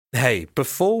Hey,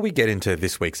 before we get into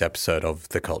this week's episode of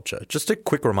The Culture, just a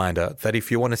quick reminder that if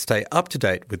you want to stay up to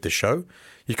date with the show,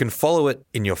 you can follow it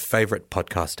in your favourite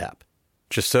podcast app.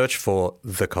 Just search for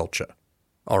The Culture.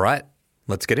 All right,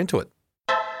 let's get into it.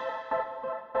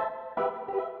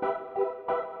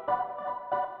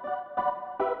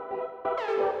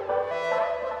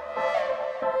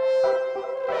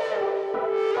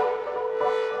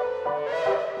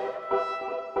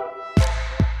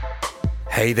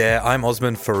 Hey there, I'm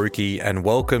Osman Faruqi and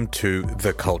welcome to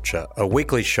The Culture, a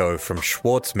weekly show from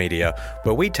Schwartz Media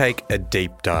where we take a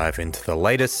deep dive into the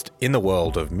latest in the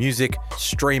world of music,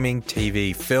 streaming,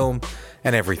 TV, film,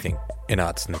 and everything in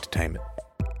arts and entertainment.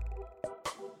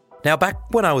 Now, back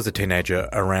when I was a teenager,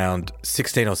 around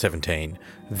 16 or 17,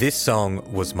 this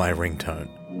song was my ringtone.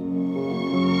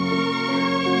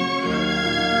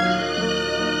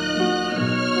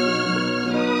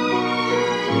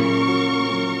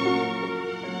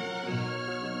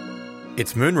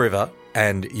 It's Moon River,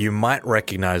 and you might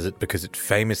recognise it because it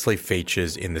famously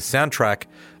features in the soundtrack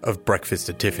of Breakfast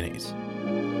at Tiffany's.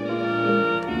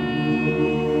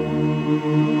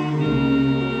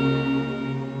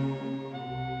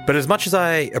 But as much as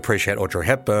I appreciate Audrey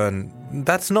Hepburn,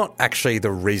 that's not actually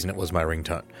the reason it was my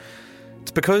ringtone.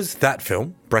 It's because that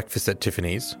film, Breakfast at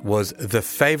Tiffany's, was the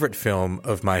favourite film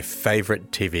of my favourite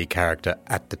TV character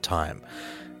at the time,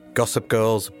 Gossip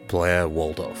Girl's Blair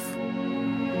Waldorf.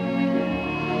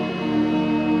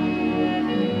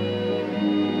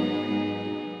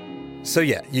 So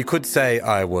yeah, you could say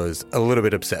I was a little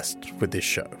bit obsessed with this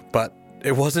show, but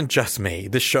it wasn't just me.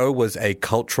 The show was a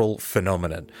cultural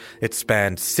phenomenon. It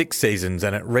spanned 6 seasons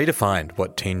and it redefined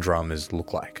what teen dramas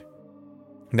look like.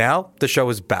 Now, the show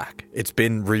is back. It's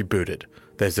been rebooted.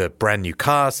 There's a brand new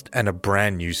cast and a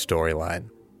brand new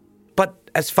storyline. But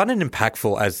as fun and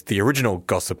impactful as the original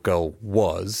Gossip Girl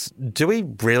was, do we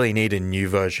really need a new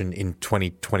version in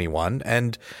 2021?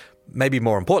 And maybe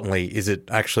more importantly, is it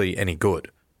actually any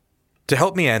good? To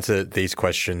help me answer these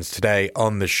questions today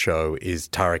on the show is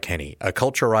Tara Kenny, a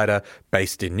culture writer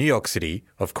based in New York City,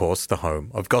 of course, the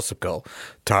home of Gossip Girl.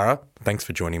 Tara, thanks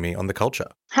for joining me on The Culture.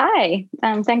 Hi,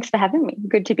 thanks for having me.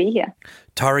 Good to be here.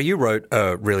 Tara, you wrote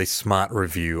a really smart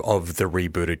review of the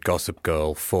rebooted Gossip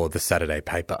Girl for the Saturday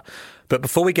paper. But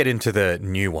before we get into the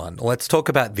new one, let's talk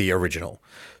about the original.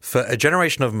 For a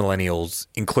generation of millennials,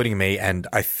 including me and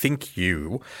I think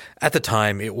you, at the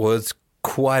time it was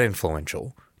quite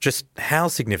influential. Just how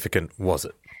significant was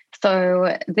it?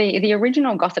 So the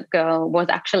original Gossip Girl was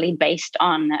actually based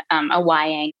on a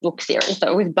YA book series. So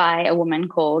it was by a woman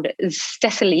called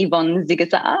Cecily von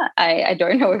Ziegesar. I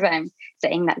don't know if I'm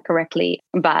saying that correctly,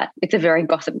 but it's a very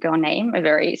Gossip Girl name, a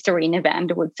very Serena van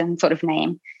der Woodsen sort of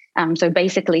name. So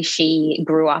basically she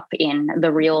grew up in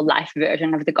the real life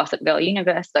version of the Gossip Girl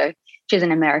universe. So she's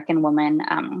an American woman,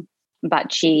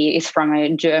 but she is from a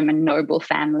German noble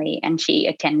family and she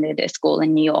attended a school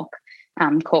in New York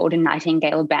called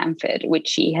Nightingale Bamford, which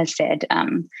she has said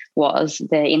was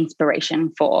the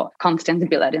inspiration for Constance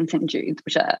Billard and St. Jude's,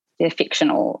 which are the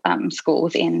fictional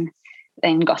schools in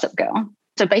Gossip Girl.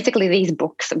 So basically these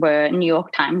books were New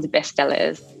York Times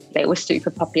bestsellers. They were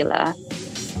super popular.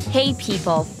 Hey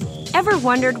people, ever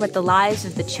wondered what the lives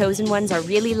of the chosen ones are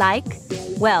really like?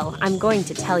 Well, I'm going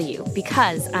to tell you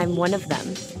because I'm one of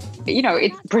them. You know,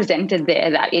 it's presented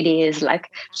there that it is like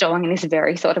showing this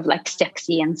very sort of like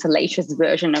sexy and salacious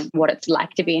version of what it's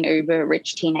like to be an uber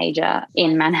rich teenager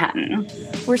in Manhattan.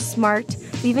 We're smart,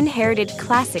 we've inherited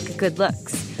classic good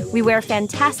looks, we wear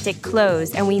fantastic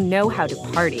clothes, and we know how to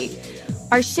party.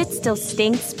 Our shit still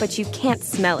stinks, but you can't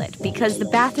smell it because the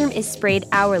bathroom is sprayed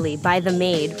hourly by the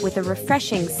maid with a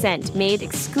refreshing scent made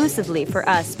exclusively for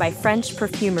us by French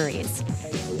perfumeries.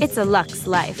 It's a luxe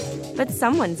life, but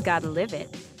someone's gotta live it.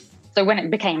 So when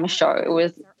it became a show, it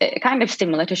was kind of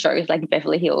similar to shows like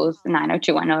Beverly Hills,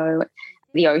 90210,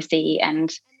 The OC,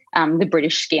 and The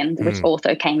British Skins, which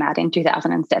also came out in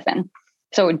 2007.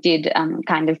 So it did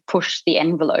kind of push the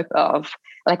envelope of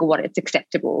like what it's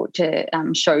acceptable to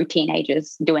show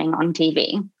teenagers doing on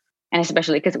TV, and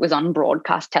especially because it was on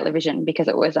broadcast television because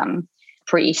it was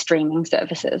pre-streaming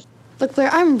services. Look, Blair,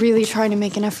 I'm really trying to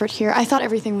make an effort here. I thought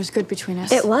everything was good between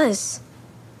us. It was.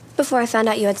 Before I found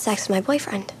out you had sex with my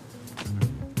boyfriend.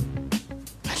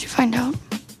 How'd you find out?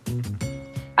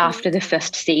 After the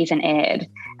first season aired,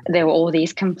 there were all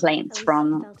these complaints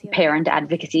from parent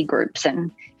advocacy groups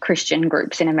and Christian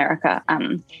groups in America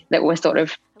that were sort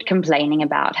of complaining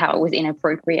about how it was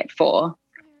inappropriate for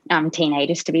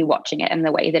teenagers to be watching it, and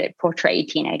the way that it portrayed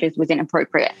teenagers was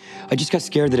inappropriate. I just got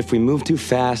scared that if we moved too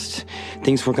fast,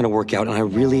 things weren't going to work out, and I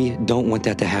really don't want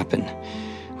that to happen.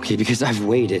 Okay, because I've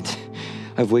waited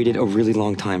a really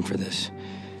long time for this.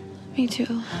 Me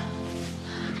too.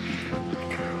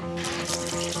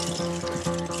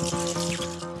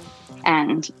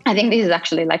 And I think this is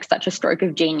actually like such a stroke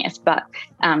of genius, but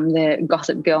the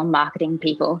Gossip Girl marketing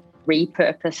people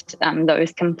repurposed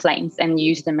those complaints and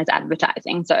used them as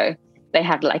advertising. So they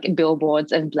had like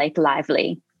billboards of Blake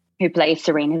Lively, who plays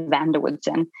Serena van der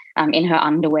Woodsen, in her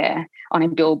underwear on a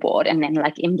billboard, and then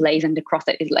like emblazoned across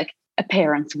it is like a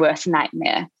parent's worst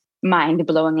nightmare,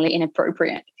 mind-blowingly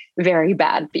inappropriate, very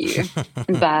bad for you.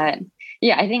 But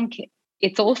yeah, I think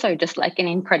it's also just like an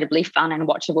incredibly fun and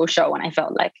watchable show. And I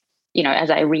felt like, you know,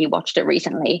 as I rewatched it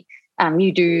recently,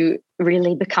 you do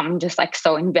really become just like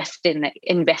so invested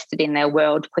in their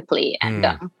world quickly. And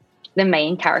the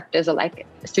main characters are like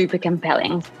super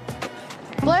compelling.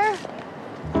 Blair,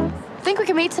 think we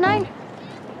can meet tonight?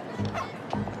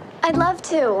 I'd love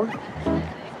to,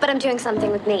 but I'm doing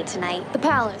something with Nate tonight. The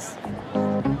Palace.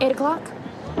 8 o'clock?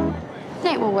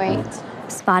 Nate will wait.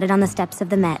 Spotted on the steps of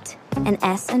the Met, an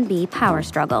S&B power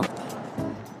struggle.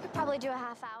 We'd probably do a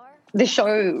half hour. The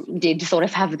show did sort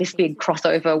of have this big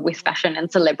crossover with fashion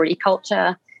and celebrity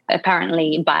culture.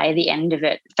 Apparently, by the end of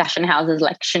it, fashion houses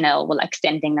like Chanel were like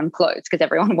sending them clothes because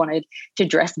everyone wanted to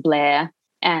dress Blair.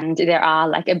 And there are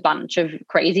like a bunch of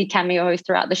crazy cameos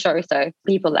throughout the show. So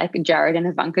people like Jared and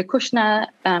Ivanka Kushner,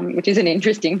 which is an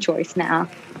interesting choice now.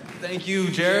 Thank you,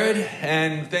 Jared.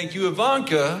 And thank you,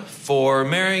 Ivanka, for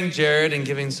marrying Jared and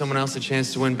giving someone else a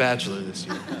chance to win Bachelor this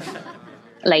year.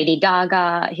 Lady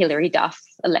Gaga, Hilary Duff,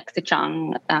 Alexa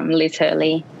Chung, Liz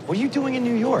Hurley. What are you doing in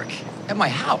New York? At my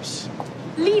house?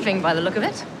 Leaving by the look of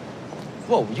it.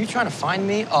 Whoa, were you trying to find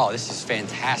me? Oh, this is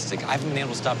fantastic. I haven't been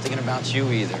able to stop thinking about you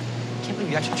either. I can't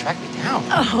believe you actually tracked me down.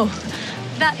 Oh,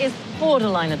 that is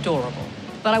borderline adorable.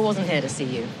 But I wasn't here to see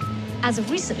you. As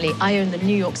of recently, I own the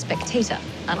New York Spectator,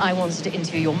 and I wanted to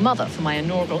interview your mother for my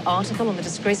inaugural article on the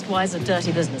disgraced wives of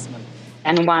dirty businessmen.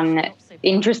 And one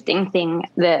interesting thing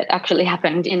that actually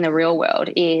happened in the real world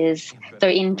is, so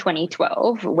in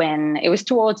 2012, when it was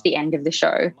towards the end of the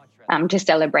show, to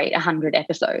celebrate 100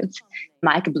 episodes,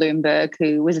 Mike Bloomberg,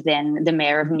 who was then the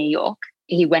mayor of New York,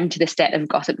 he went to the set of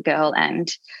Gossip Girl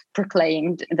and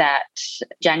proclaimed that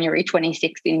January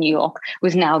 26th in New York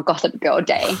was now Gossip Girl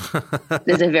Day.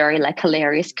 There's a very like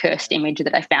hilarious cursed image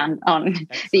that I found on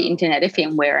the internet of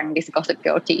him wearing this Gossip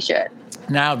Girl t-shirt.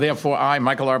 Now, therefore, I,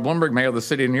 Michael R. Bloomberg, Mayor of the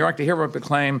City of New York, to hereby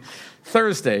proclaim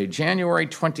Thursday, January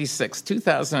 26,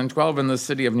 2012, in the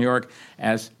City of New York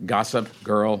as Gossip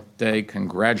Girl Day.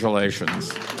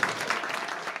 Congratulations.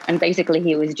 And basically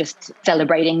he was just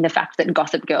celebrating the fact that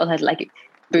Gossip Girl had like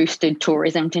boosted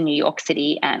tourism to New York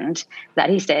City, and that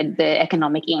he said the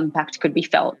economic impact could be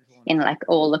felt in like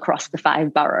all across the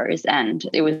 5 boroughs. And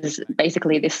it was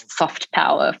basically this soft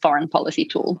power foreign policy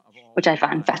tool, which I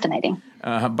find fascinating.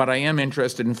 But I am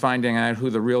interested in finding out who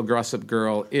the real Gossip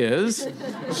Girl is.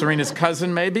 Serena's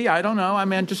cousin, maybe? I don't know. I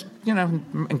mean, just, you know,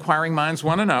 inquiring minds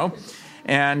want to know.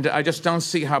 And I just don't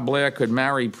see how Blair could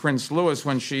marry Prince Louis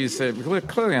when she's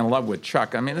clearly in love with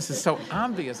Chuck. I mean, this is so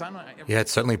obvious. Yeah, it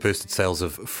certainly boosted sales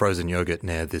of frozen yogurt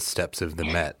near the steps of the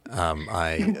Met.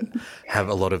 I have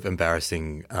a lot of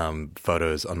embarrassing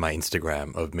photos on my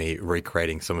Instagram of me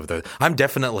recreating some of those. I'm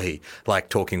definitely like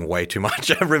talking way too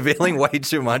much, revealing way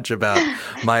too much about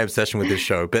my obsession with this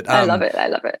show. But I love it. I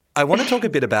love it. I want to talk a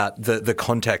bit about the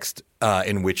context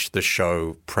in which the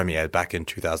show premiered back in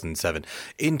 2007.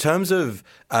 In terms of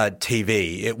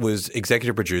TV, it was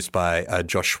executive produced by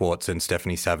Josh Schwartz and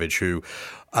Stephanie Savage, who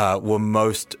were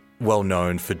most well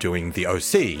known for doing The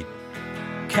OC.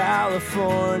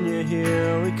 California,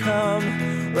 here we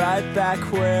come, right back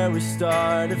where we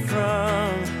started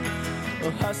from.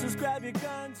 Well, hustlers, grab your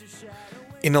guns, your shadow.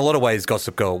 In a lot of ways,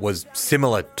 Gossip Girl was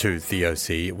similar to The OC.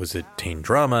 It was a teen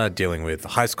drama dealing with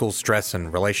high school stress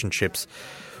and relationships.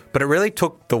 But it really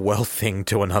took the wealth thing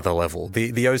to another level.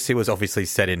 The OC was obviously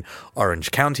set in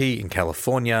Orange County in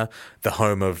California, the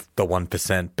home of the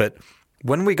 1%. But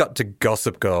when we got to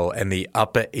Gossip Girl and the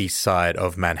Upper East Side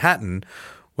of Manhattan,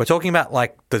 we're talking about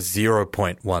like the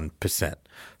 0.1%.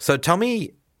 So tell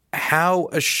me how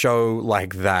a show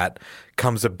like that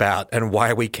comes about and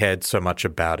why we cared so much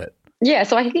about it. Yeah,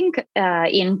 so I think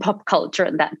in pop culture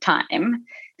at that time,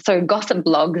 so gossip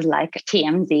blogs like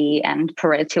TMZ and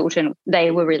Perez Hilton, they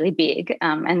were really big,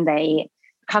 and they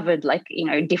covered like, you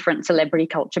know, different celebrity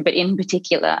culture, but in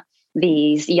particular,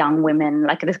 these young women,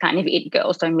 like this kind of it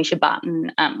girl. So Misha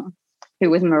Barton, who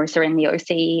was Marissa in The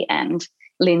OC, and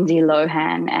Lindsay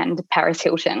Lohan and Paris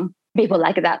Hilton, people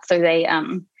like that. So they,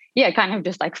 kind of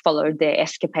just like followed their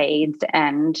escapades,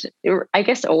 and I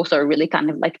guess also really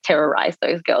kind of like terrorized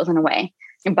those girls in a way.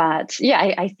 But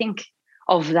yeah, I think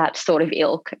of that sort of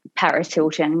ilk, Paris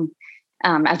Hilton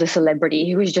as a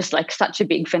celebrity who was just like such a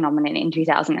big phenomenon in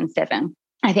 2007.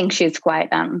 I think she's quite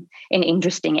an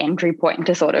interesting entry point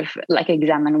to sort of like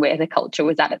examine where the culture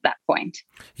was at that point.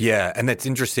 Yeah, and it's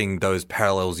interesting those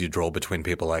parallels you draw between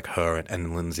people like her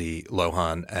and Lindsay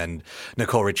Lohan and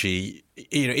Nicole Richie.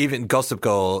 You know, even Gossip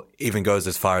Girl even goes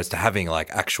as far as to having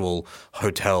like actual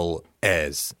hotel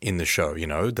heirs in the show, you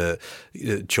know, the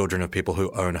children of people who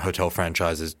own hotel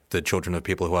franchises, the children of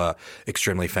people who are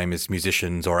extremely famous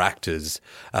musicians or actors.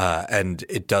 And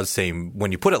it does seem,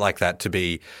 when you put it like that, to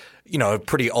be, you know, a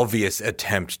pretty obvious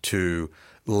attempt to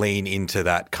lean into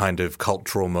that kind of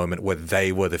cultural moment where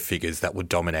they were the figures that were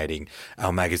dominating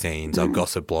our magazines, our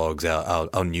gossip blogs,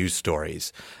 our news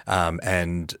stories.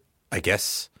 And I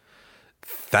guess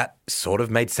that sort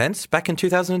of made sense back in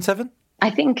 2007. I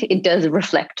think it does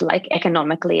reflect, like,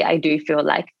 economically, I do feel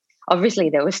like obviously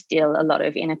there was still a lot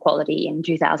of inequality in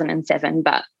 2007,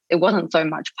 but it wasn't so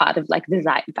much part of like the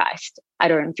zeitgeist. I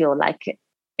don't feel like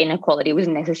inequality was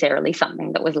necessarily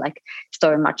something that was like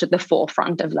so much at the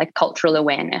forefront of like cultural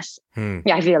awareness.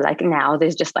 Yeah, I feel like now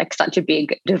there's just like such a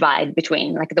big divide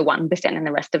between like the 1% and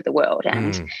the rest of the world.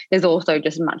 And there's also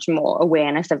just much more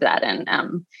awareness of that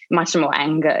and much more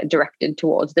anger directed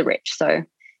towards the rich. So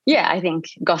yeah, I think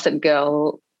Gossip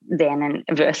Girl then and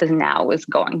versus now was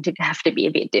going to have to be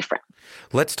a bit different.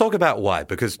 Let's talk about why,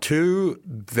 because two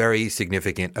very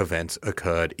significant events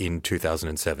occurred in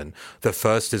 2007. The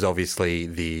first is obviously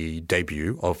the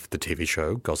debut of the TV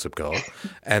show Gossip Girl,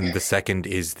 and the second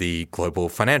is the global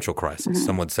financial crisis.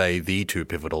 Some would say the two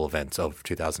pivotal events of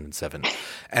 2007.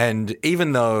 And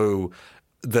even though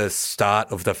the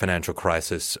start of the financial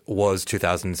crisis was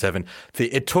 2007.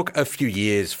 It took a few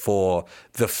years for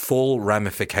the full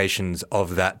ramifications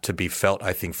of that to be felt,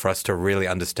 I think, for us to really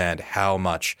understand how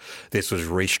much this was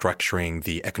restructuring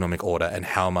the economic order and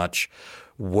how much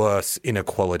worse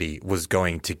inequality was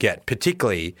going to get,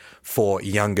 particularly for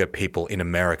younger people in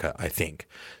America, I think.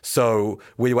 So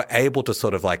we were able to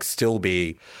sort of like still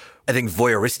be, I think,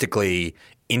 voyeuristically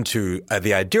into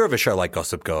the idea of a show like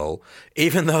Gossip Girl,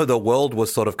 even though the world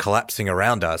was sort of collapsing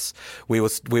around us, we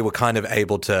were kind of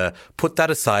able to put that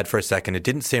aside for a second. It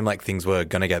didn't seem like things were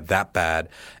going to get that bad,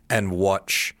 and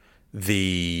watch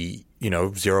the,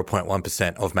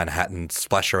 0.1% of Manhattan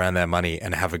splash around their money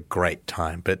and have a great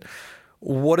time. But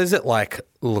what is it like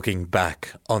looking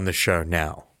back on the show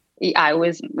now? I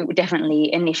was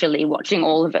definitely initially watching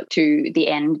all of it to the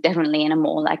end, definitely in a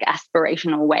more like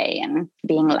aspirational way and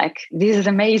being like, this is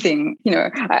amazing.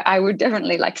 I would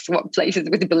definitely like swap places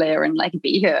with Blair and like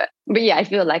be her. But yeah, I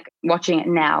feel like watching it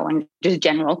now and just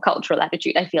general cultural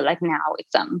attitude, I feel like now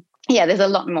it's, there's a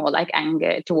lot more like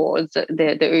anger towards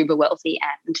the uber wealthy.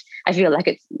 And I feel like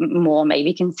it's more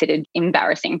maybe considered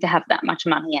embarrassing to have that much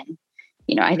money and,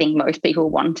 I think most people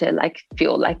want to like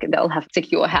feel like they'll have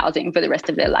secure housing for the rest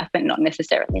of their life and not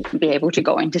necessarily be able to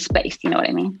go into space. You know what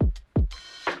I mean?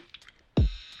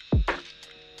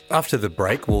 After the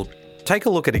break, we'll take a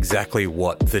look at exactly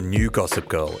what the new Gossip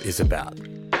Girl is about.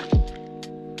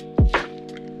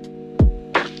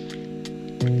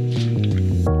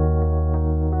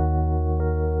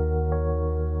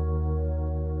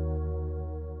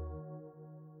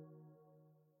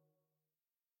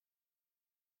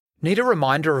 Need a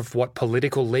reminder of what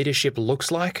political leadership looks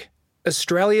like?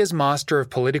 Australia's master of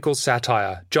political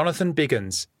satire, Jonathan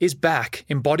Biggins, is back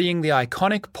embodying the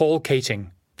iconic Paul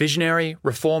Keating, visionary,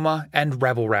 reformer and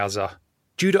rabble-rouser.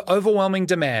 Due to overwhelming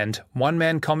demand,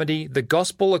 one-man comedy The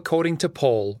Gospel According to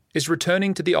Paul is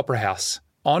returning to the Opera House,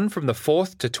 on from the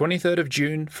 4th to 23rd of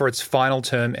June for its final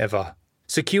term ever.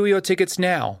 Secure your tickets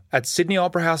now at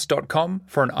sydneyoperahouse.com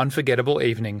for an unforgettable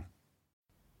evening.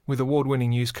 With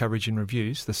award-winning news coverage and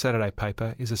reviews, The Saturday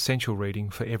Paper is essential reading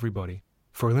for everybody.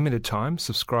 For a limited time,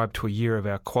 subscribe to a year of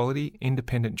our quality,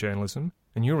 independent journalism,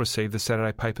 and you'll receive The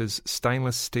Saturday Paper's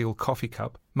stainless steel coffee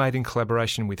cup, made in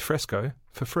collaboration with Fresco,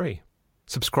 for free.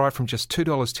 Subscribe from just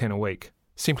 $2.10 a week.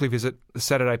 Simply visit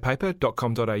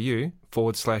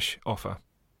thesaturdaypaper.com.au/offer.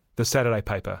 The Saturday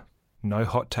Paper. No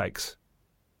hot takes.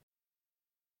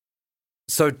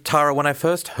 So, Tara, when I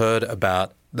first heard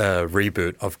about the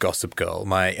reboot of Gossip Girl,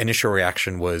 my initial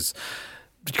reaction was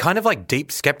kind of like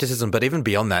deep skepticism, but even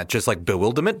beyond that, just like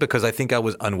bewilderment, because I think I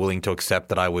was unwilling to accept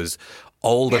that I was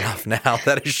old enough now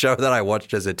that a show that I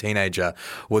watched as a teenager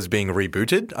was being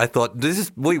rebooted. I thought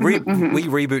we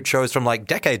reboot shows from like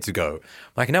decades ago.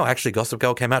 Like, no, actually Gossip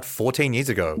Girl came out 14 years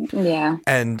ago. Yeah.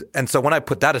 And so when I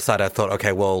put that aside, I thought,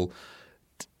 okay, well,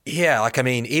 Yeah, like, I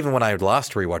mean, even when I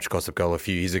last rewatched Gossip Girl a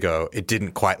few years ago, it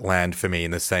didn't quite land for me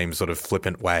in the same sort of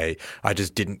flippant way. I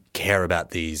just didn't care about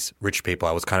these rich people.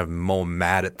 I was kind of more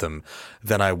mad at them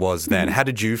than I was then. How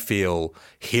did you feel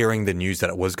hearing the news that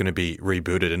it was going to be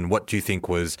rebooted, and what do you think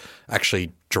was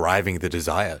actually driving the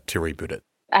desire to reboot it?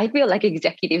 I feel like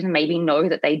executives maybe know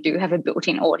that they do have a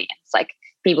built-in audience, like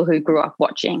people who grew up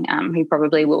watching, who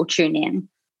probably will tune in.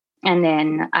 And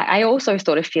then I also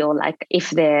sort of feel like if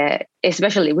they're,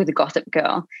 especially with Gossip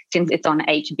Girl, since it's on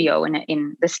HBO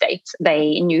in the States,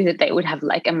 they knew that they would have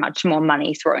like a much more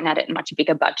money thrown at it, much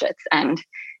bigger budgets, and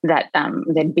that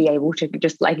they'd be able to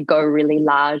just like go really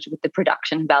large with the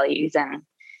production values and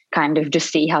kind of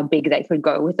just see how big they could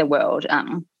go with the world.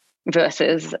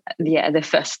 Versus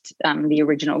the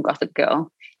original Gossip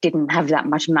Girl didn't have that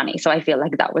much money. So I feel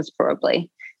like that was probably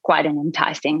quite an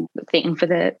enticing thing for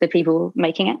the people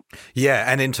making it.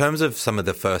 Yeah, and in terms of some of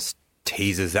the first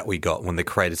teasers that we got when the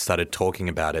creators started talking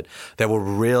about it, they were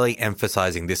really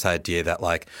emphasizing this idea that,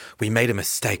 like, we made a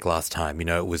mistake last time. You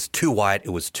know, it was too white,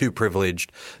 it was too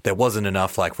privileged, there wasn't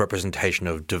enough like representation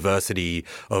of diversity,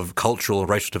 of cultural and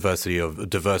racial diversity, of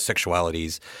diverse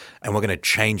sexualities, and we're going to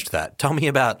change that. Tell me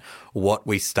about what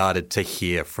we started to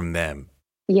hear from them.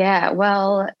 Yeah,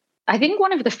 well, I think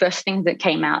one of the first things that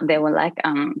came out, there were like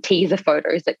teaser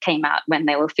photos that came out when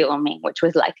they were filming, which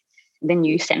was like the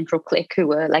new Central clique who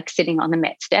were like sitting on the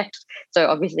Met steps. So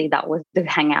obviously that was the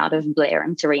hangout of Blair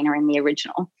and Serena in the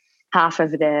original. Half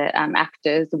of the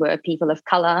actors were people of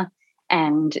color,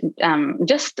 and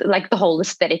just like the whole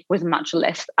aesthetic was much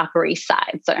less Upper East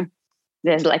Side. So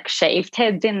there's like shaved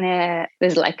heads in there.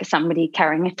 There's like somebody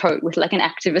carrying a tote with like an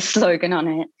activist slogan on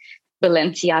it.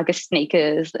 Balenciaga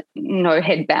sneakers, no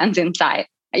headbands in sight.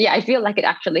 Yeah, I feel like it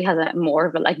actually has a more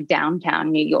of a like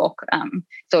downtown New York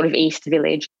sort of East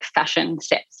Village fashion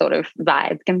set sort of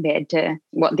vibe compared to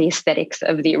what the aesthetics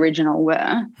of the original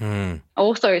were.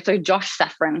 Also, so Josh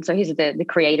Safran, so he's the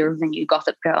creator of the new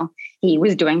Gossip Girl, he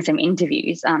was doing some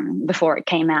interviews before it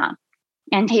came out.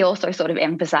 And he also sort of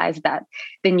emphasized that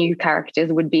the new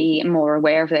characters would be more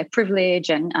aware of their privilege,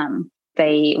 and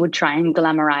they would try and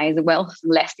glamorize wealth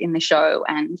less in the show,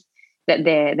 and that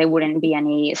there wouldn't be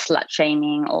any slut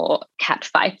shaming or cat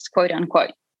fights, quote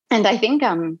unquote. And I think,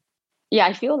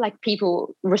 I feel like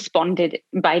people responded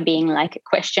by being like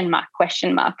question mark.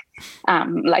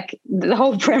 Like the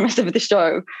whole premise of the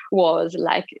show was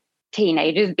like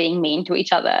teenagers being mean to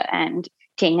each other and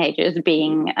teenagers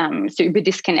being super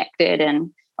disconnected.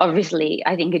 And obviously,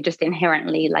 I think it just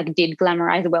inherently like did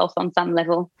glamorize wealth on some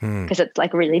level because it's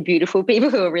like really beautiful people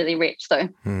who are really rich. So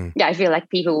yeah, I feel like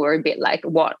people were a bit like,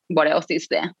 what else is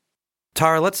there?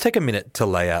 Tara, let's take a minute to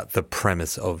lay out the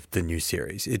premise of the new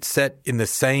series. It's set in the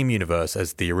same universe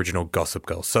as the original Gossip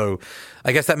Girl, so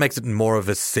I guess that makes it more of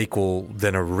a sequel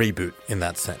than a reboot in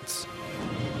that sense.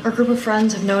 Our group of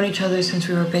friends have known each other since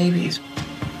we were babies.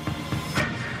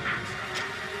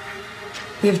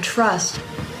 We have trust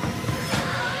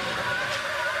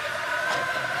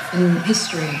in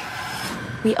history.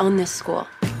 We own this school.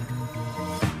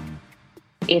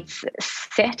 It's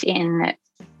set in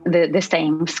the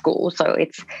same school. So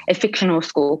it's a fictional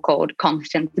school called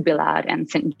Constance Billard and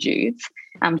St. Jude's.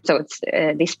 So it's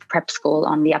this prep school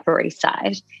on the Upper East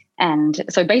Side. And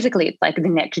so basically it's like the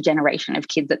next generation of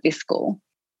kids at this school.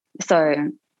 So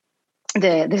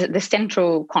the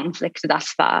central conflict thus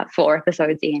far, 4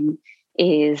 episodes in,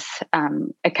 is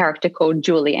a character called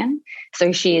Julian.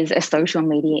 So she is a social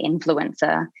media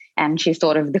influencer and she's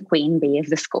sort of the queen bee of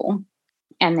the school.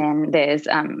 And then there's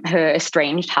her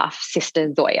estranged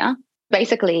half-sister, Zoya.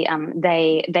 Basically,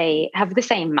 they have the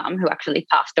same mum who actually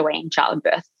passed away in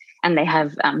childbirth, and they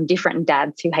have different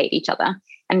dads who hate each other.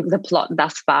 And the plot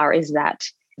thus far is that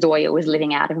Zoya was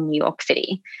living out of New York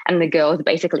City, and the girls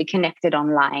basically connected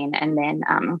online and then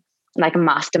like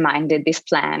masterminded this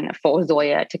plan for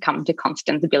Zoya to come to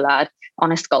Constance Billard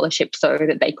on a scholarship so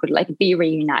that they could like be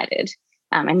reunited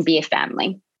and be a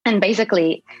family. And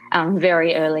basically,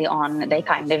 very early on, they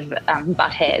kind of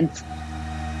butt heads.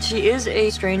 She is a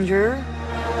stranger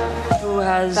who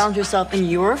has found herself in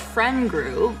your friend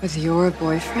group. With your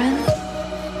boyfriend?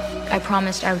 I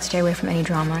promised I would stay away from any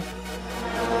drama.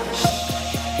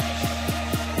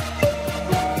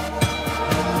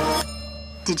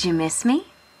 Did you miss me?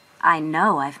 I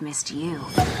know I've missed you.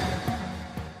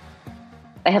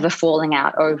 They have a falling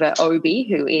out over Obi,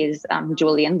 who is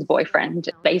Julian's boyfriend.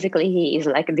 Basically, he is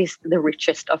like the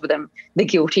richest of them, the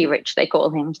guilty rich, they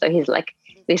call him. So he's like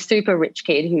this super rich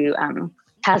kid who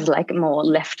has like more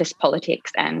leftist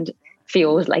politics and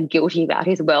feels like guilty about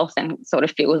his wealth and sort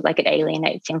of feels like it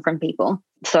alienates him from people.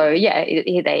 So yeah,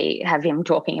 they have him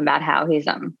talking about how his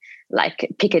like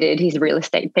picketed his real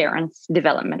estate parents'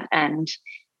 development and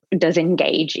does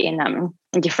engage in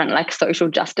different like social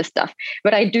justice stuff.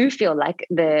 But I do feel like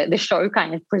the show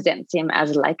kind of presents him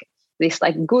as like this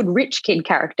like good rich kid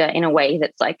character in a way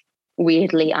that's like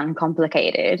weirdly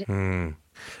uncomplicated.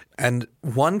 And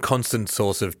one constant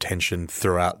source of tension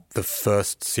throughout the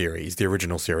first series, the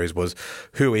original series, was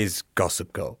who is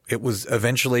Gossip Girl? It was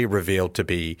eventually revealed to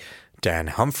be Dan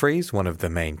Humphries, one of the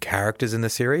main characters in the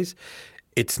series.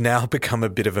 It's now become a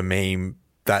bit of a meme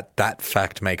that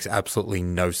fact makes absolutely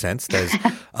no sense. There's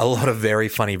a lot of very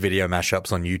funny video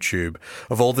mashups on YouTube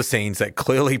of all the scenes that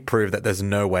clearly prove that there's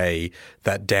no way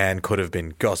that Dan could have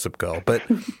been Gossip Girl. But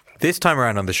this time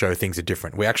around on the show, things are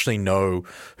different. We actually know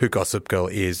who Gossip Girl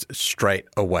is straight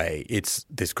away. It's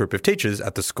this group of teachers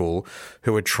at the school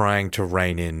who are trying to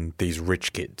rein in these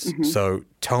rich kids. So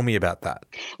tell me about that.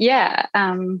 Yeah,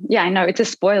 I know it's a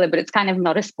spoiler, but it's kind of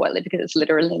not a spoiler because it's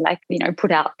literally like,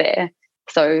 put out there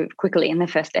so quickly in the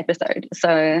first episode.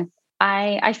 So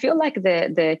I feel like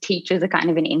the teachers are kind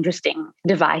of an interesting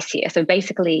device here. So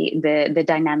basically the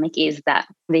dynamic is that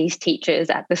these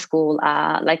teachers at the school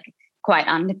are like quite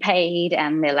underpaid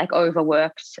and they're like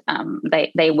overworked.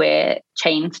 They wear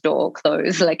chain store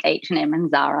clothes like H&M and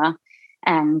Zara.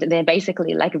 And they're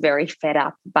basically like very fed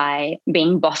up by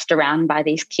being bossed around by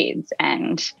these kids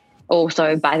and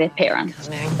also by their parents.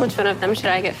 Which one of them should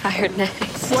I get fired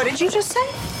next? What did you just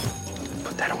say?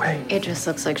 Put that away. It just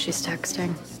looks like she's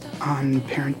texting. On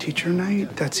parent-teacher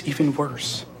night, that's even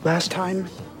worse. Last time,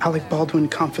 Alec Baldwin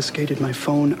confiscated my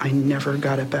phone. I never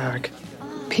got it back.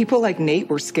 People like Nate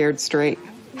were scared straight.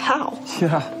 How?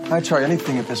 Yeah, I'd try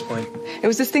anything at this point. It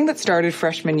was this thing that started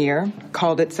freshman year,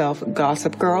 called itself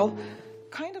Gossip Girl.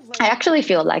 I actually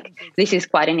feel like this is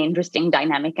quite an interesting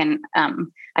dynamic, and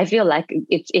I feel like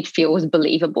it feels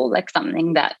believable, like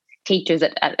something that teachers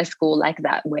at a school like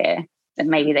that, where that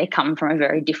maybe they come from a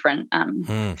very different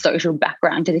social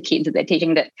background to the kids that they're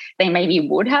teaching, that they maybe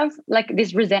would have like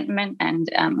this resentment. And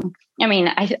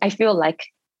I feel like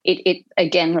it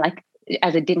again, like,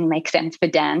 as it didn't make sense for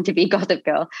Dan to be Gossip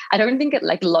Girl, I don't think it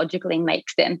like logically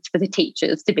makes sense for the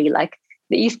teachers to be like,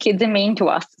 these kids are mean to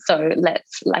us, so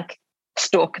let's like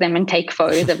stalk them and take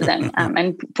photos of them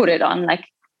and put it on like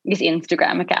this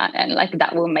Instagram account, and like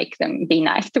that will make them be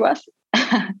nice to us.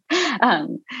 I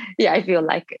feel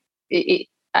like it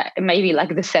maybe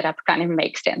like the setup kind of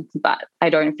makes sense, but I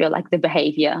don't feel like the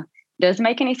behavior does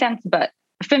make any sense. But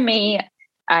for me,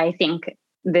 I think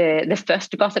the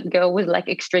first Gossip Girl was like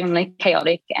extremely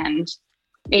chaotic, and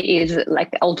it is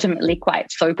like ultimately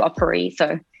quite soap opera-y.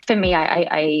 So for me,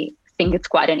 I think it's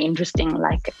quite an interesting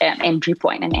like entry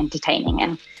point and entertaining,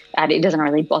 and it doesn't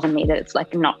really bother me that it's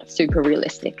like not super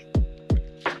realistic.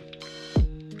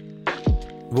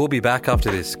 We'll be back after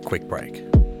this quick break.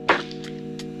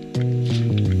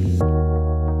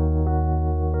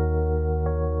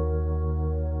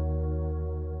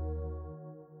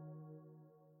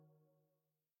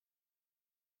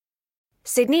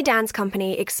 Sydney Dance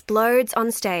Company explodes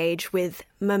on stage with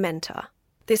Momenta.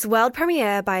 This world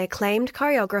premiere by acclaimed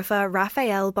choreographer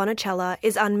Raphael Bonacella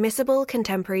is unmissable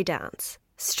contemporary dance.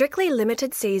 Strictly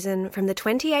limited season from the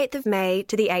 28th of May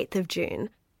to the 8th of June.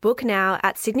 Book now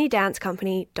at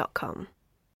sydneydancecompany.com.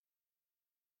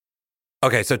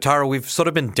 Okay, so Tara, we've sort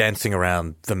of been dancing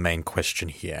around the main question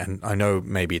here, and I know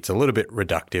maybe it's a little bit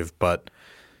reductive, but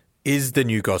is the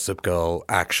new Gossip Girl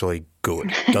actually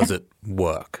good? Does it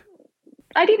work?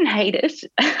 I didn't hate it,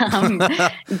 but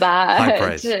high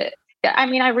praise. I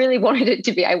mean, I really wanted it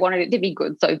to be. I wanted it to be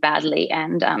good so badly,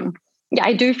 and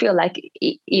I do feel like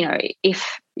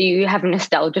if you have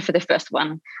nostalgia for the first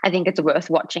one, I think it's worth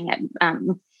watching it.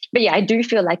 But I do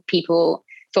feel like people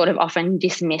sort of often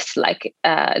dismiss like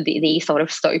the sort of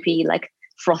soapy, like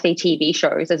frothy TV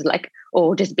shows as like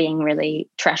all just being really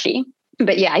trashy.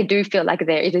 But I do feel like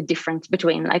there is a difference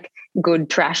between like good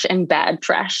trash and bad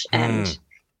trash, and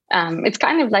it's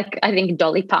kind of like, I think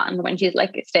Dolly Parton, when she's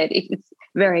like said, it's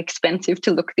very expensive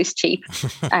to look this cheap.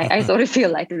 I sort of feel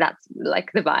like that's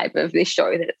like the vibe of this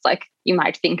show, that it's like you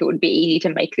might think it would be easy to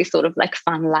make this sort of like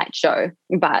fun, light show,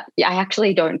 but I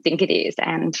actually don't think it is.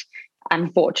 And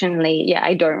unfortunately,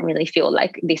 I don't really feel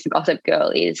like this Gossip Girl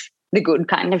is the good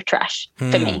kind of trash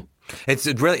for me. It's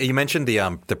really, you mentioned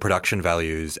the production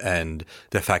values and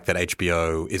the fact that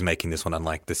HBO is making this one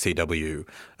unlike the CW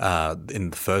in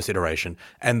the first iteration,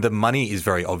 and the money is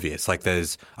very obvious. Like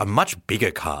there's a much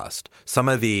bigger cast. Some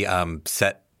of the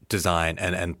set design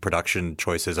and production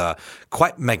choices are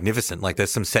quite magnificent. Like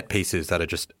there's some set pieces that are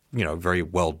just very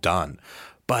well done,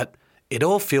 but it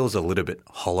all feels a little bit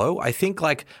hollow. I think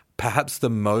like perhaps the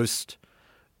most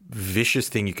vicious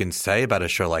thing you can say about a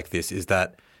show like this is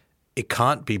that it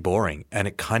can't be boring, and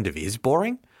it kind of is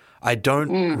boring. I don't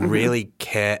really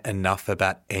care enough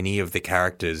about any of the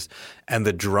characters, and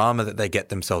the drama that they get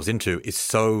themselves into is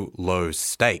so low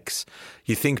stakes.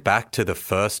 You think back to the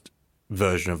first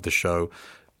version of the show,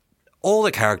 all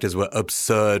the characters were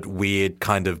absurd, weird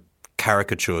kind of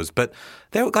caricatures, but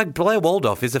they were like Blair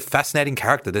Waldorf is a fascinating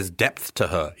character. There's depth to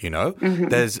her, you know?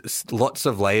 There's lots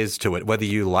of layers to it. Whether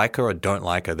you like her or don't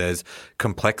like her, there's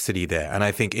complexity there. And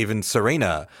I think even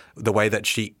Serena, the way that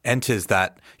she enters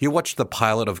that, you watch the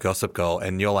pilot of Gossip Girl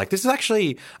and you're like, this is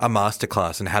actually a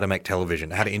masterclass in how to make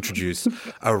television, how to introduce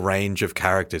a range of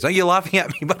characters. Oh, you're laughing at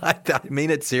me, but I mean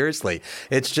it seriously.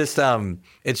 It's just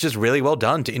really well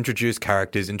done to introduce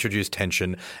characters, introduce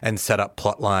tension, and set up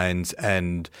plot lines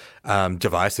and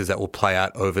devices that will play out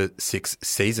over 6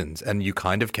 seasons, and you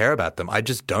kind of care about them. I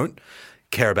just don't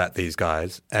care about these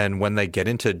guys, and when they get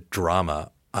into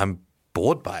drama, I'm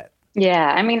bored by it.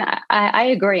 Yeah, I mean, I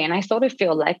agree, and I sort of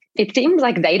feel like it seems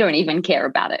like they don't even care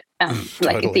about it.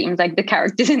 Like it seems like the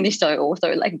characters in this show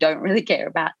also like don't really care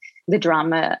about the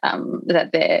drama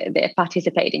that they're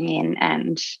participating in,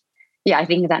 and yeah, I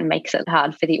think that makes it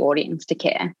hard for the audience to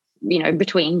care. You know,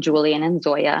 between Julian and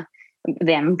Zoya,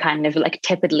 them kind of like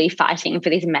tepidly fighting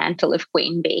for this mantle of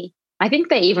Queen Bee. I think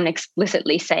they even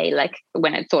explicitly say, like,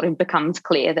 when it sort of becomes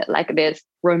clear that like there's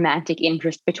romantic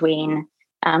interest between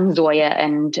Zoya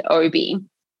and Obi,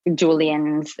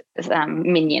 Julian's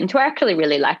minions, who I actually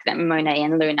really like them, Monet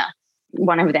and Luna.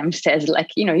 One of them says,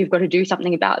 like, you know, you've got to do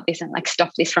something about this and like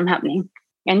stop this from happening.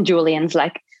 And Julian's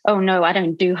like, oh no, I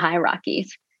don't do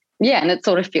hierarchies. Yeah, and it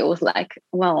sort of feels like,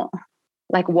 well,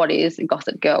 like, what is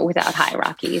Gossip Girl without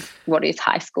hierarchies? What is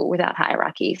high school without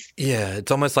hierarchies? Yeah, it's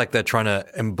almost like they're trying to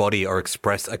embody or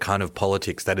express a kind of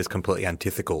politics that is completely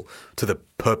antithetical to the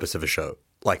purpose of a show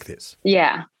like this.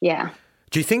 Yeah.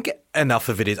 Do you think enough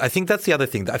of it is? I think that's the other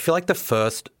thing. I feel like the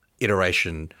first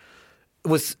iteration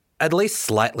was at least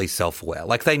slightly self-aware.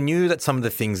 Like, they knew that some of the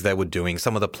things they were doing,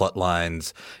 some of the plot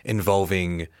lines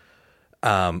involving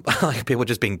like people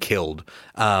just being killed,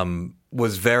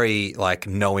 was very like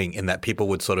knowing in that people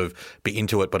would sort of be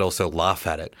into it but also laugh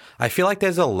at it. I feel like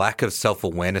there's a lack of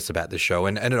self-awareness about the show,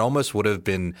 and it almost would have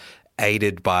been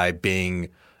aided by being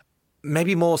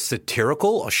maybe more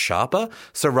satirical or sharper.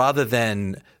 So rather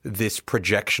than this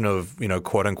projection of, you know,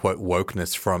 quote unquote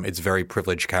wokeness from its very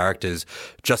privileged characters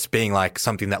just being like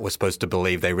something that we're supposed to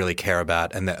believe they really care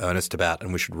about and they're earnest about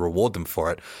and we should reward them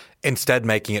for it, instead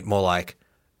making it more like,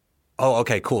 oh,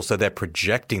 okay, cool. So they're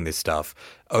projecting this stuff.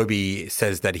 Obi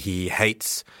says that he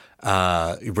hates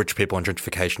rich people and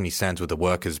gentrification. He stands with the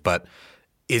workers, but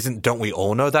don't we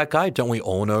all know that guy? Don't we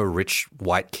all know rich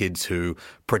white kids who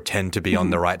pretend to be on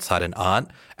the right side and aren't?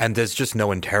 And there's just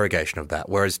no interrogation of that.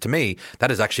 Whereas to me,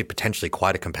 that is actually potentially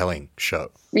quite a compelling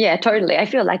show. Yeah, totally. I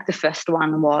feel like the first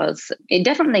one it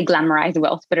definitely glamorized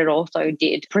wealth, but it also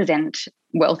did present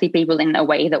wealthy people in a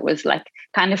way that was like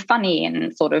kind of funny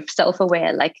and sort of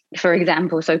self-aware. Like, for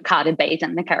example, so Carter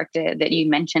Bazin, the character that you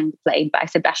mentioned, played by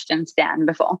Sebastian Stan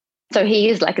before. So he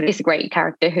is like this great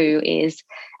character who is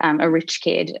a rich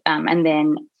kid. And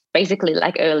then basically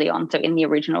like early on, so in the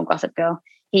original Gossip Girl,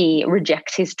 he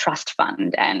rejects his trust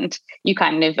fund, and you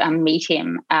kind of meet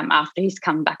him after he's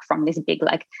come back from this big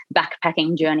like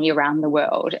backpacking journey around the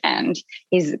world, and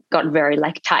he's got very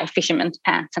like Thai fisherman's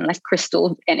pants and like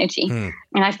crystal energy.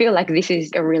 And I feel like this is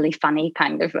a really funny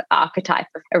kind of archetype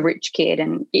of a rich kid,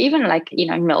 and even like, you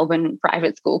know, Melbourne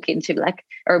private school kids who like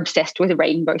are obsessed with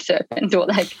rainbow serpents or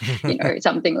like, you know,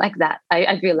 something like that.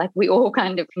 I feel like we all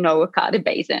kind of know a Carter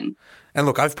Bazin. And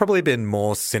look, I've probably been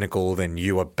more cynical than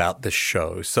you about the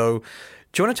show. So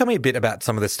do you want to tell me a bit about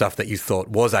some of the stuff that you thought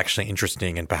was actually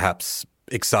interesting and perhaps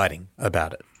exciting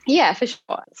about it? Yeah, for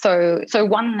sure. So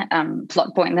one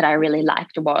plot point that I really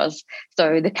liked was,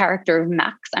 so the character of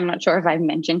Max, I'm not sure if I've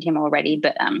mentioned him already,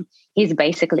 but he's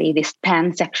basically this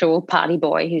pansexual party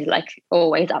boy who's like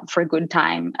always up for a good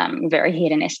time, very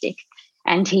hedonistic.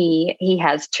 And he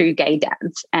has 2 gay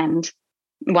dads, and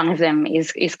one of them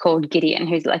is called Gideon,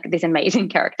 who's like this amazing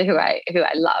character who I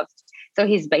loved. So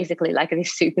he's basically like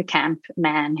this super camp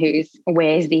man who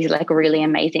wears these like really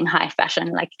amazing high fashion,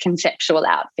 like conceptual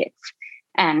outfits.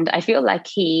 And I feel like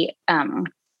he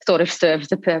sort of serves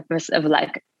the purpose of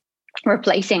like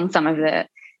replacing some of the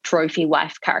trophy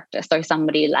wife characters. So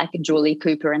somebody like Julie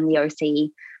Cooper in The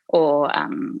OC, or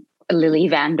Lily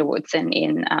Van der Woodsen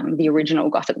in the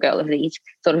original Gossip Girl, of these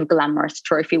sort of glamorous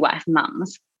trophy wife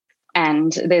mums.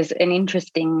 And there's an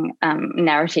interesting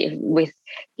narrative with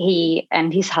he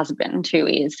and his husband, who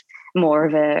is more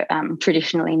of a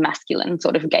traditionally masculine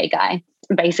sort of gay guy.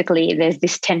 Basically, there's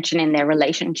this tension in their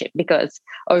relationship because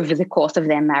over the course of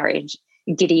their marriage,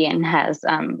 Gideon has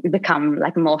become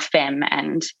like more femme,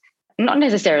 and not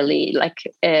necessarily like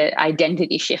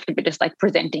identity shift, but just like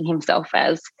presenting himself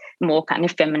as more kind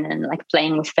of feminine, like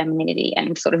playing with femininity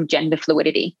and sort of gender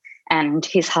fluidity. And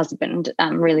his husband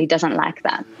really doesn't like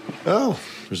that. Oh,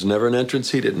 there's never an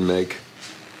entrance he didn't make.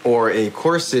 Or a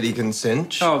corset he can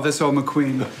cinch. Oh, this old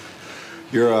McQueen.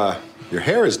 Your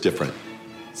hair is different.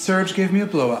 Serge gave me a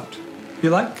blowout.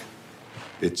 You like?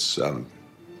 It's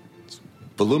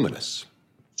voluminous.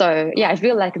 So, yeah, I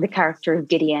feel like the character of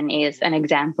Gideon is an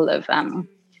example of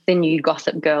the new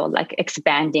Gossip Girl, like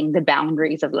expanding the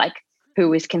boundaries of like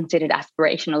who is considered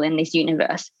aspirational in this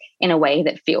universe in a way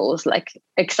that feels like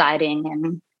exciting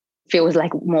and feels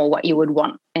like more what you would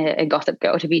want a Gossip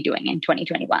Girl to be doing in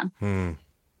 2021.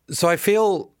 So I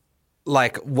feel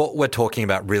like what we're talking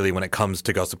about really when it comes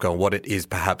to Gossip Girl, what it is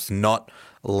perhaps not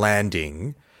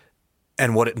landing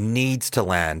and what it needs to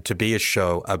land to be a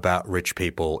show about rich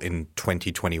people in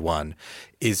 2021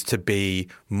 is to be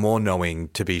more knowing,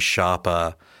 to be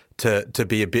sharper, to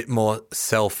be a bit more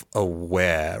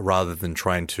self-aware rather than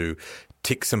trying to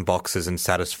tick some boxes and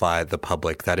satisfy the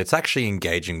public, that it's actually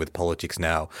engaging with politics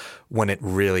now when it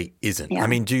really isn't. Yeah. I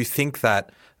mean, do you think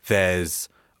that there's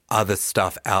other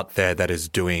stuff out there that is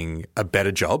doing a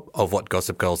better job of what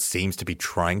Gossip Girl seems to be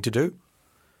trying to do?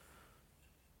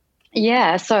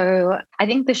 Yeah, so I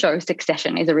think the show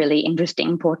Succession is a really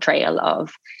interesting portrayal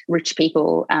of rich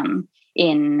people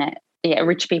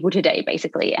rich people today,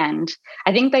 basically. And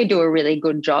I think they do a really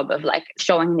good job of like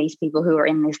showing these people who are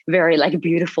in this very like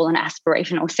beautiful and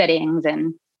aspirational settings.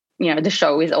 And, you know, the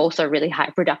show is also really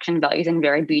high production values and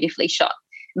very beautifully shot.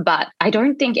 But I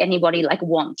don't think anybody like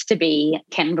wants to be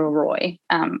Kendall Roy.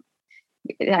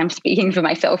 I'm speaking for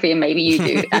myself here, maybe you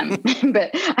do.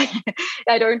 But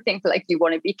I don't think like you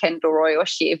want to be Kendall Roy or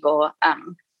Shiv or,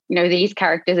 you know, these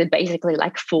characters are basically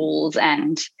like fools,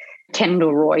 and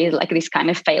Kendall Roy is like this kind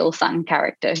of fail son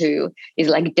character who is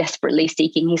like desperately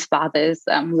seeking his father's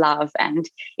love and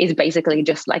is basically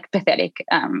just like pathetic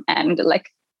and like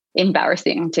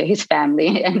embarrassing to his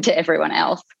family and to everyone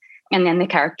else. And then the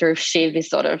character of Shiv is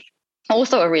sort of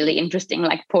also a really interesting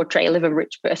like portrayal of a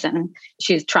rich person.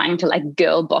 She's trying to like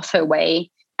girl boss her way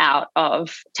out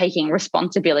of taking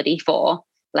responsibility for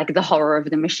like the horror of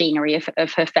the machinery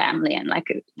of her family and like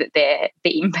the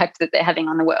impact that they're having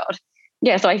on the world.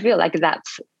 Yeah, so I feel like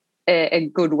that's a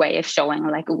good way of showing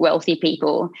like wealthy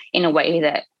people in a way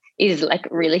that is like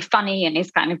really funny and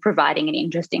is kind of providing an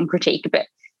interesting critique, but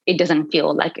it doesn't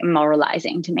feel like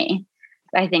moralizing to me.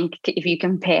 I think if you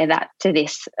compare that to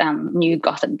this new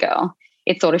Gossip Girl,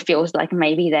 it sort of feels like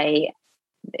maybe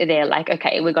they're like,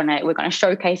 okay, we're gonna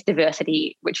showcase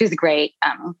diversity, which is great.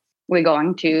 We're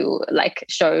going to like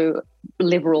show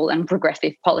liberal and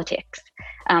progressive politics,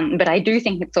 but I do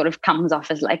think it sort of comes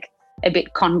off as like a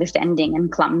bit condescending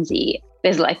and clumsy.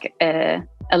 There's like a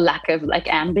lack of like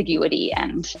ambiguity,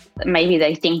 and maybe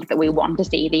they think that we want to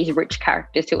see these rich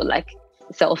characters who are like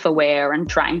self-aware and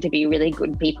trying to be really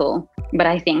good people. But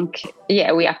I think,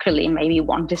 yeah, we actually maybe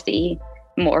want to see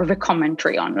more of a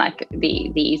commentary on like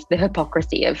the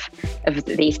hypocrisy of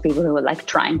these people who are like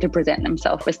trying to present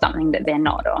themselves as something that they're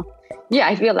not. Or yeah,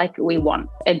 I feel like we want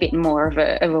a bit more of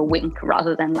a wink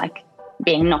rather than like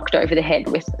being knocked over the head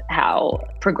with how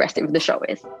progressive the show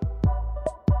is.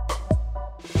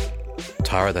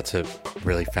 Tara, that's a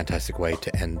really fantastic way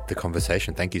to end the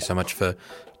conversation. Thank you so much for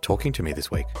talking to me this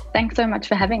week. Thanks so much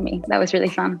for having me. That was really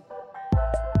fun.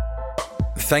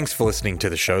 Thanks for listening to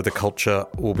the show. The Culture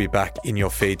will be back in your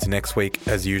feeds next week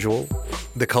as usual.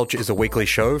 The Culture is a weekly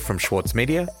show from Schwartz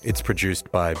Media. It's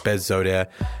produced by Bez Zoder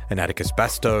and Atticus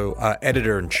Bastow. Our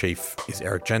editor-in-chief is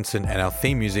Eric Jensen, and our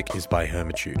theme music is by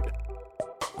Hermitude.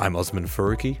 I'm Osman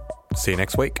Faruqi. See you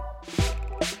next week.